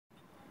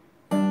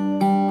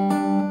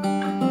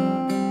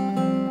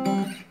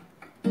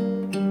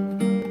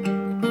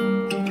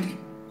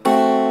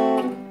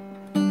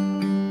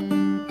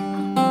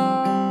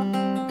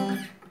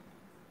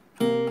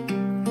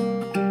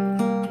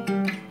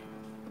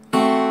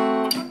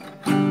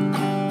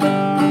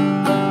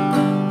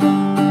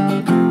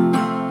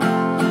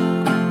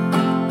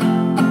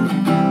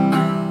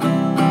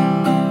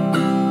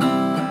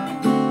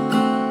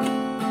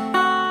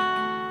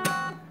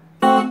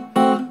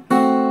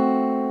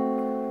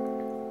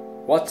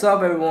What's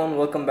up everyone,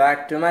 welcome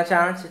back to my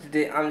channel. So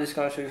today I'm just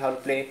going to show you how to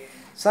play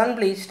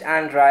Bleached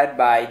and Dried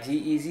by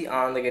G-Eazy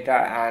on the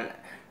guitar, and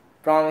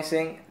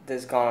promising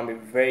this is gonna be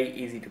very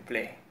easy to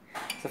play.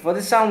 So for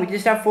this song we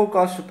just have 4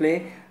 chords to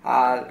play.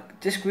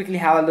 Just quickly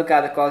have a look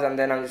at the chords and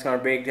then I'm just going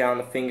to break down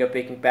the finger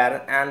picking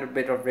pattern and a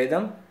bit of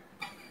rhythm.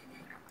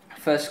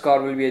 First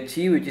chord will be a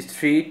G, which is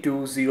 3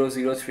 2 0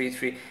 0 3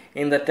 3.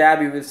 In the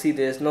tab you will see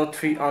there is no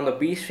 3 on the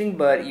B string,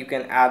 but you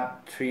can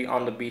add 3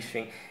 on the B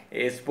string.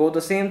 It's both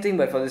the same thing,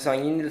 but for this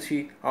song you need the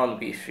 3 on the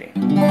B string.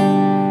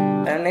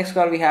 Then the next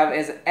chord we have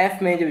is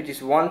F major, which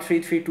is 1 3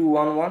 3 2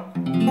 1 1.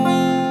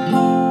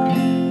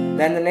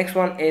 Then the next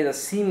one is a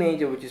C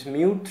major, which is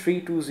mute 3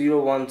 2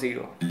 0 1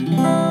 0.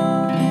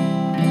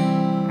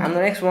 And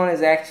the next one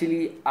is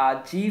actually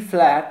a G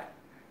flat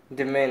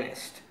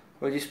diminished,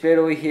 which is played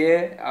over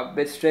here, a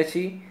bit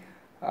stretchy.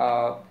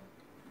 I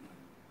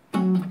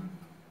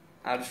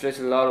have to stretch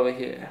a lot over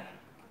here,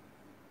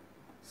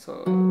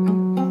 so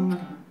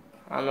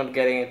I'm not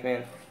getting it,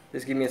 man.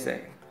 Just give me a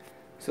second.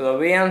 So the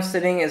way I'm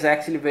sitting is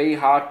actually very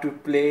hard to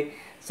play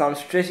some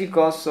stretchy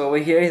chords. So over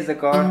here is the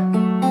chord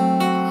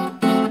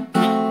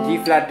G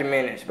flat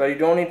diminished, but you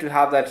don't need to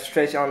have that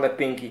stretch on the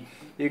pinky.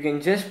 You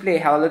can just play,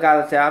 have a look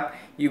at the tab.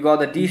 You got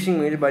the D string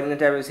muted, but in the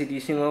tab you see D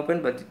string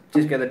open, but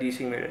just get the D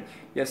string muted.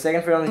 You have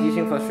second fret on the G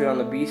string, first fret on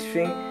the B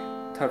string,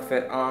 third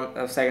fret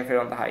on second fret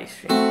on the high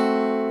string.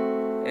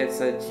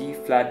 It's a G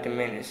flat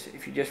diminished.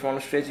 If you just want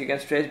to stretch, you can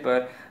stretch,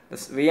 but the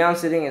way I'm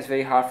sitting is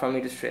very hard for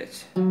me to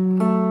stretch.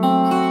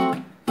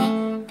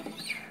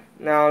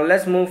 Now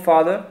let's move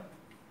further.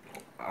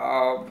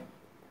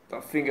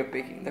 The finger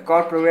picking. The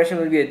chord progression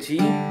will be a G,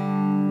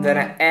 then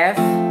a F,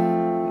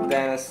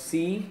 then a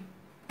C,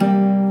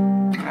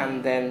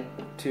 and then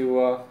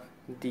to a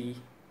D,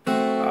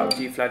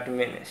 G flat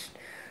diminished.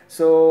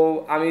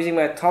 So I'm using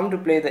my thumb to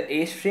play the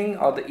A string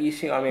or the E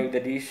string or maybe the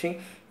D string,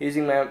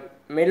 using my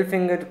middle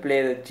finger to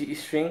play the G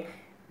string,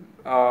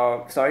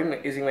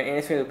 using my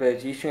index finger to play the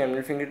G string and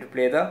middle finger to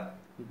play the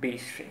B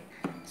string.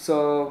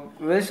 So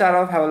we'll start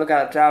off, have a look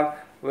at the tab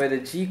where the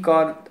G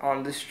chord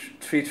on this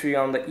 3 3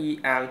 on the E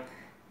and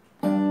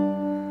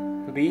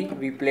B,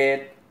 we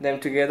play them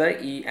together,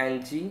 E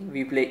and G.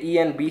 We play E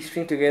and B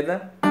string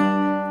together.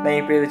 Then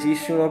you play the G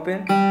string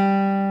open.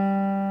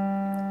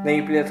 Then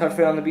you play the third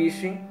fret on the B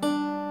string.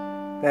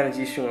 Then the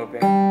G string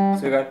open.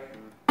 So we got,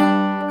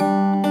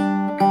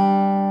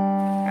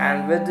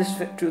 and with this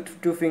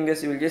two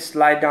fingers you will just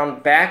slide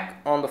down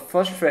back on the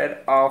first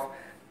fret of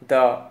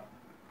the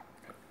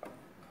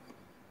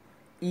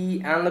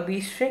E and the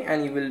B string,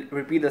 and you will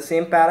repeat the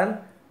same pattern.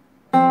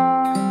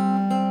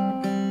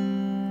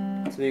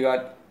 So you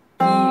got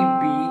E,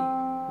 B,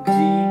 G,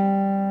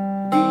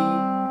 D,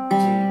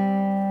 G.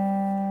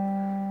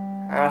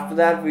 And after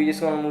that we just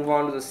going to move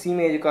on to the C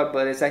major chord,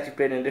 but it's actually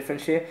played in a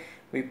different shape.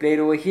 We played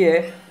over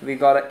here, we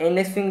got an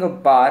index finger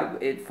bar.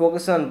 It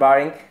focuses on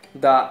barring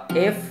the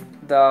F,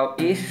 the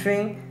A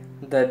string,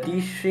 the D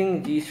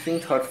string, G string,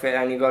 third fret,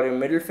 and you got your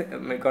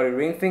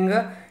ring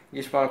finger.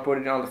 You just want to put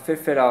it on the 5th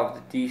fret of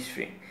the D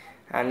string,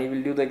 and you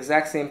will do the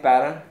exact same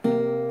pattern.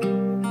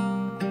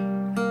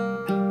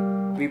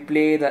 We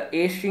play the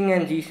A string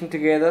and G string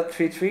together,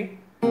 3 3,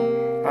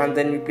 and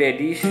then we play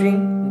D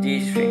string,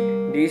 G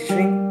string, D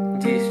string,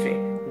 G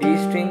string, D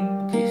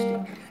string, G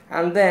string,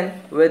 and then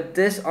with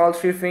this all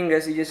 3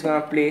 fingers you're just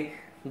gonna play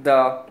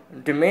the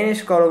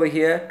diminished chord over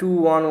here, 2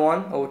 1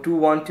 1 or 2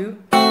 1 2,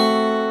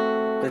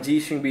 the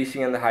G string, B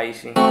string, and the high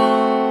string.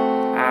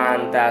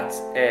 And that's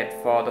it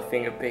for the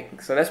finger picking.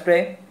 So let's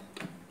play.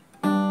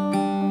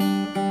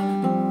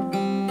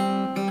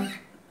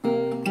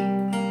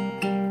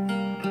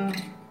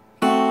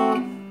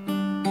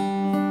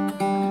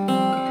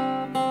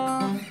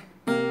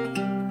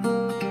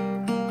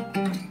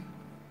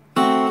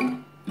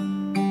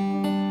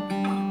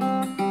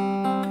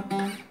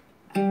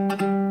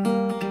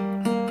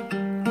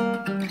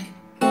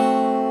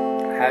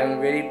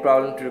 Having very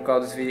problem to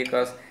record this video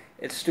because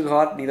it's too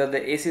hot. Neither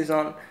the AC is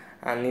on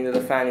and neither the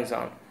fan is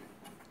on,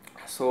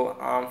 so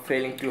I'm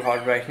feeling too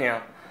hot right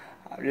now.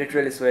 I'm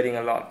literally sweating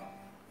a lot.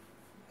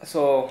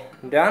 So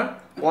done.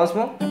 Once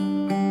more.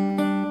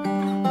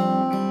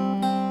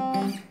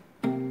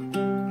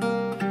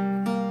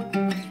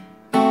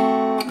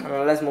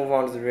 And let's move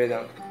on to the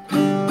rhythm.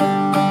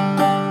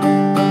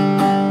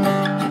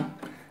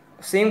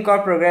 Same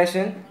chord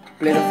progression.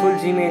 Play the full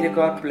G major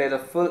chord, play the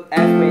full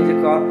F major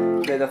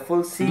chord, play the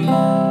full C,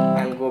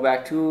 and go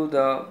back to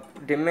the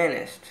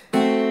diminished.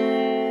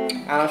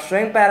 And our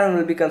string pattern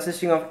will be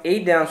consisting of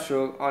 8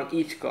 downstroke on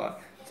each chord.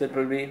 So it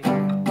will be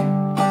 1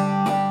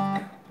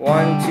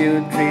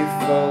 2 3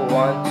 4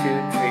 1 2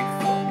 3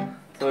 4.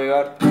 So we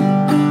got 4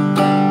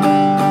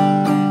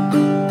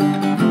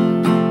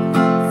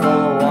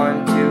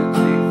 1 2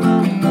 3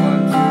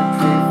 1 2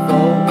 3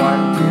 4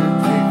 1 2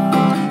 3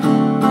 4.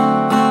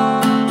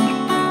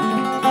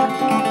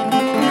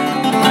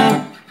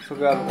 So we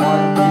got 1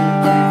 2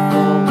 3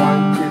 4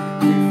 1 2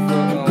 3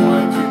 4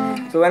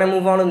 1 2. So when I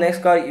move on to the next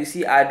chord, you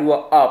see I do a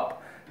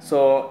up.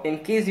 So in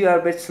case you are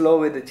a bit slow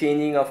with the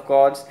changing of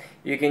chords,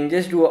 you can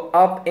just do a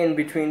up in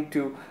between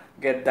to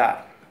get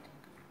that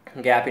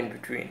gap in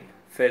between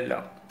filled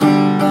up.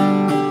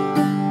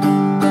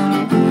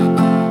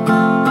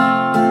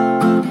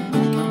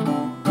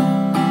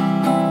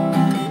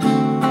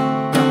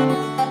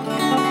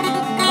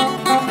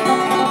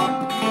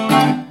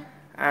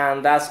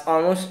 And that's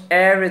almost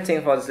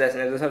everything for this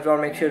lesson. If this helps you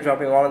out, make sure to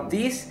drop in one of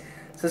these.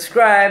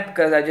 Subscribe,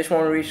 because I just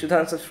want to reach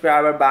 2,000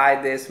 subscribers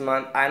by this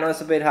month. I know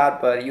it's a bit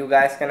hard, but you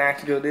guys can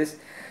actually do this.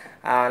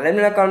 Let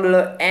me know down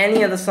below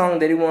any other song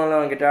that you want to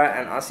learn on guitar,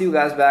 and I'll see you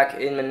guys back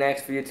in the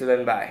next video. Till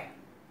then, bye.